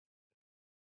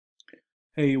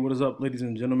Hey, what is up, ladies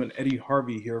and gentlemen? Eddie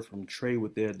Harvey here from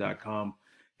TradeWithEd.com.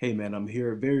 Hey, man, I'm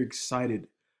here very excited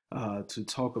to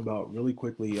talk about really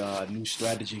quickly a new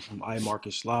strategy from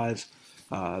IMarketsLive,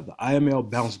 the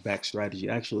IML bounce back strategy.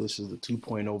 Actually, this is the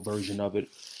 2.0 version of it.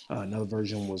 Another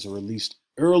version was released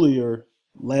earlier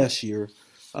last year,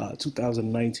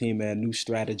 2019, man, new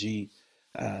strategy.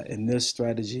 And this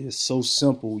strategy is so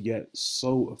simple yet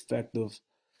so effective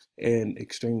and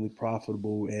extremely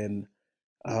profitable. And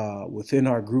within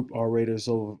our group already,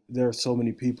 there are so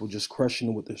many people just crushing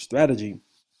it with their strategy,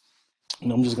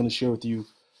 and I'm just going to share with you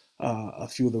a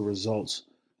few of the results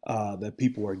that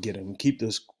people are getting. Keep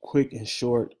this quick and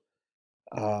short.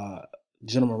 Uh,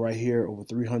 Gentleman right here, over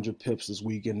 300 pips this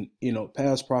week, and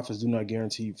past profits do not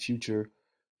guarantee future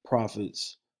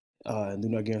profits, and do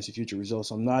not guarantee future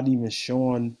results. I'm not even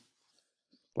showing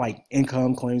like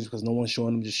income claims because no one's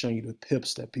showing them. Just showing you the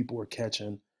pips that people are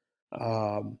catching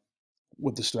um,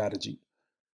 with the strategy.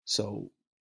 So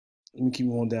let me keep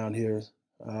going down here.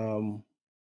 Um,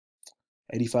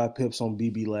 85 pips on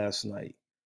BB last night.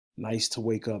 Nice to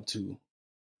wake up to.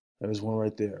 There's one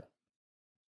right there.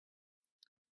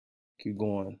 Keep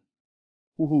going.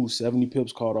 Woohoo, 70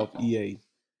 pips caught off EA.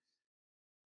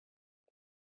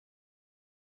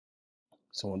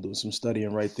 Someone doing some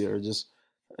studying right there.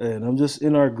 And I'm just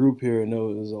in our group here, and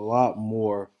there's a lot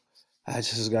more. I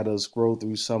just got to scroll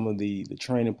through some of the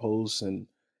training posts and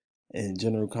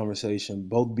general conversation.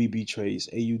 Both BB trades,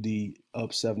 AUD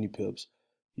up 70 pips,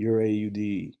 Euro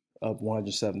AUD up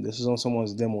 107. This is on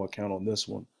someone's demo account on this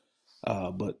one,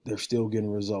 but they're still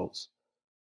getting results.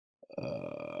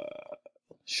 Uh,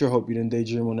 sure hope you didn't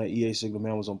daydream on that EA signal,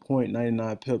 man. Was on point.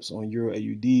 99 pips on Euro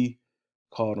AUD.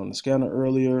 Called on the scanner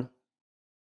earlier.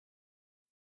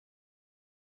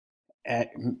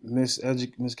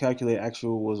 Miscalculate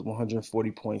actual was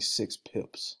 140.6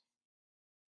 pips.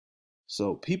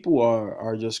 So people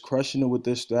are just crushing it with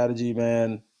this strategy,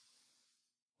 man.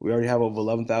 We already have over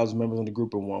 11,000 members in the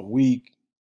group in 1 week.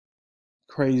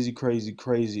 Crazy, crazy,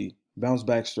 crazy. Bounce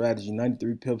back strategy,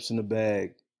 93 pips in the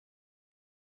bag.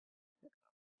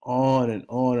 On and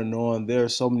on and on. There are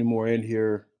so many more in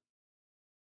here.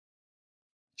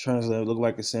 Translate, look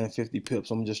like it's saying 50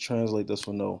 pips. I'm gonna just translate this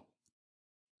one though.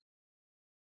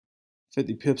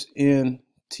 50 pips in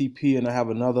TP, and I have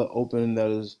another open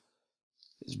that is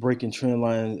breaking trend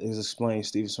line is explaining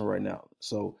Stevenson right now.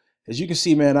 So as you can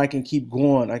see, man, I can keep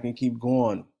going. I can keep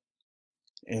going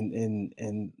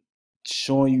and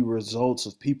showing you results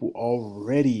of people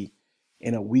already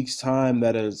in a week's time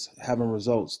that is having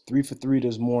results. 3 for 3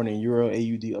 this morning, Euro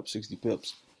AUD up 60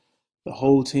 pips. The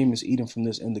whole team is eating from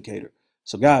this indicator.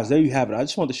 So, guys, there you have it. I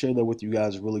just wanted to share that with you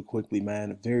guys really quickly,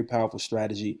 man. A very powerful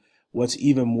strategy. What's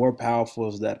even more powerful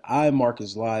is that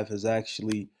iMarketsLive has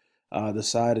actually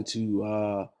decided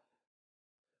to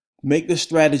make the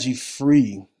strategy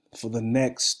free for the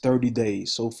next 30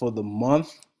 days. So for the month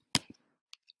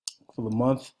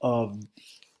of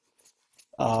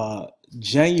uh,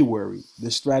 January,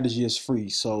 this strategy is free.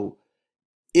 So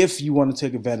if you want to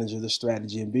take advantage of the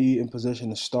strategy and be in position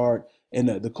to start, and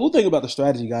the cool thing about the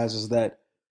strategy, guys, is that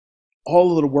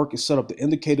all of the work is set up. The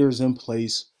indicator is in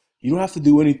place. You don't have to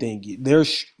do anything.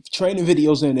 There's training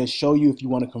videos in that show you if you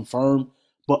want to confirm,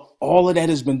 but all of that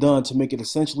has been done to make it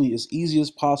essentially as easy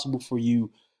as possible for you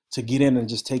to get in and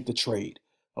just take the trade.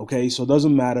 Okay, so it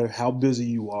doesn't matter how busy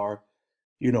you are.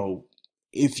 You know,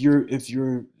 if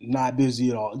you're not busy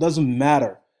at all, it doesn't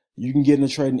matter. You can get in a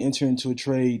trade and enter into a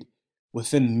trade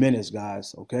within minutes,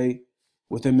 guys. Okay,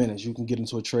 within minutes you can get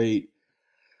into a trade.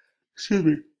 Excuse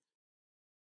me.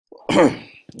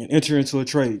 And enter into a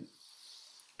trade.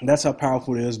 And that's how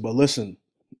powerful it is. But listen,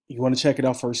 you want to check it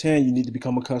out firsthand, you need to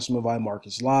become a customer of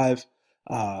iMarkets Live.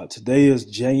 Today is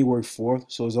January 4th,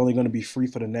 so it's only going to be free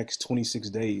for the next 26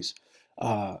 days.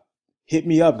 Uh, Hit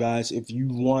me up, guys, if you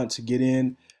want to get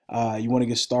in, you want to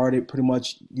get started. Pretty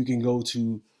much, you can go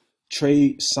to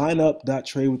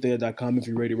signup.tradewiththead.com if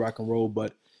you're ready to rock and roll.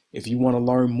 But if you want to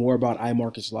learn more about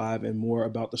iMarkets Live and more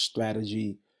about the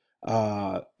strategy,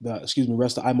 rest of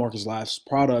iMarkets Live's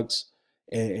products,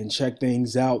 and check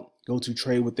things out, go to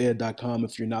tradewithed.com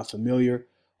if you're not familiar.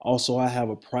 Also, I have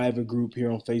a private group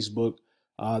here on Facebook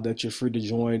that you're free to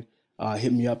join.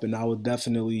 Hit me up and I will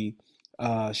definitely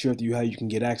share with you how you can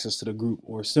get access to the group.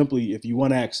 Or simply, if you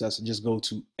want access, just go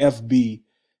to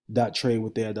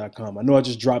fb.tradewiththead.com. I know I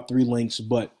just dropped 3 links,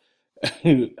 but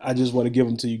I just want to give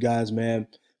them to you guys, man,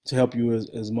 to help you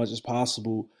as much as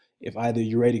possible. If either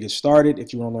you're ready to get started,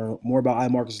 if you want to learn more about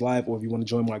iMarkets Live, or if you want to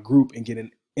join my group and get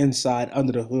an inside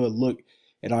under the hood look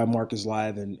at iMarkets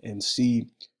Live and see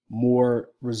more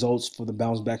results for the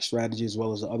bounce back strategy as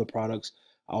well as the other products,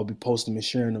 I'll be posting and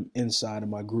sharing them inside of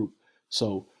my group.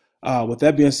 So with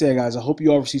that being said, guys, I hope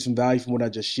you all received some value from what I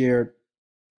just shared.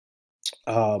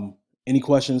 Any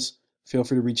questions, feel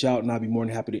free to reach out and I'll be more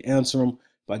than happy to answer them.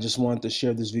 But I just wanted to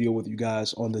share this video with you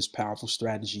guys on this powerful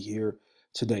strategy here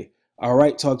today. All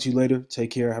right, talk to you later.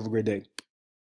 Take care. Have a great day.